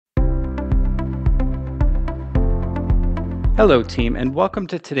Hello team, and welcome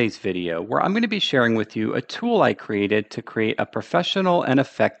to today's video where I'm going to be sharing with you a tool I created to create a professional and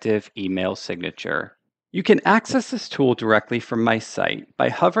effective email signature. You can access this tool directly from my site by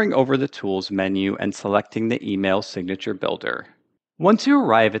hovering over the Tools menu and selecting the Email Signature Builder. Once you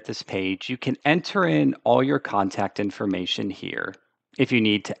arrive at this page, you can enter in all your contact information here. If you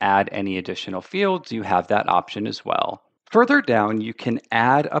need to add any additional fields, you have that option as well. Further down, you can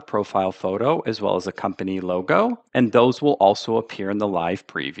add a profile photo as well as a company logo, and those will also appear in the live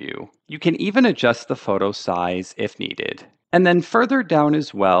preview. You can even adjust the photo size if needed. And then further down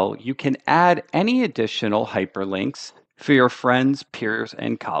as well, you can add any additional hyperlinks for your friends, peers,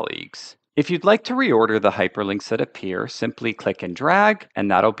 and colleagues. If you'd like to reorder the hyperlinks that appear, simply click and drag, and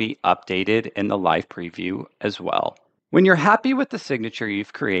that'll be updated in the live preview as well. When you're happy with the signature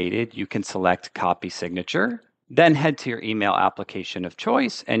you've created, you can select Copy Signature, then head to your email application of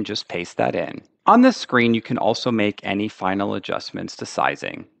choice and just paste that in. On this screen, you can also make any final adjustments to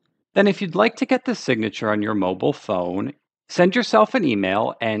sizing. Then if you'd like to get the signature on your mobile phone, send yourself an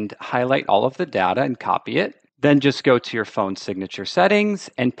email and highlight all of the data and copy it. Then just go to your phone signature settings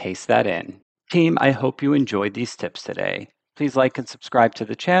and paste that in. Team, I hope you enjoyed these tips today. Please like and subscribe to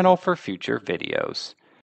the channel for future videos.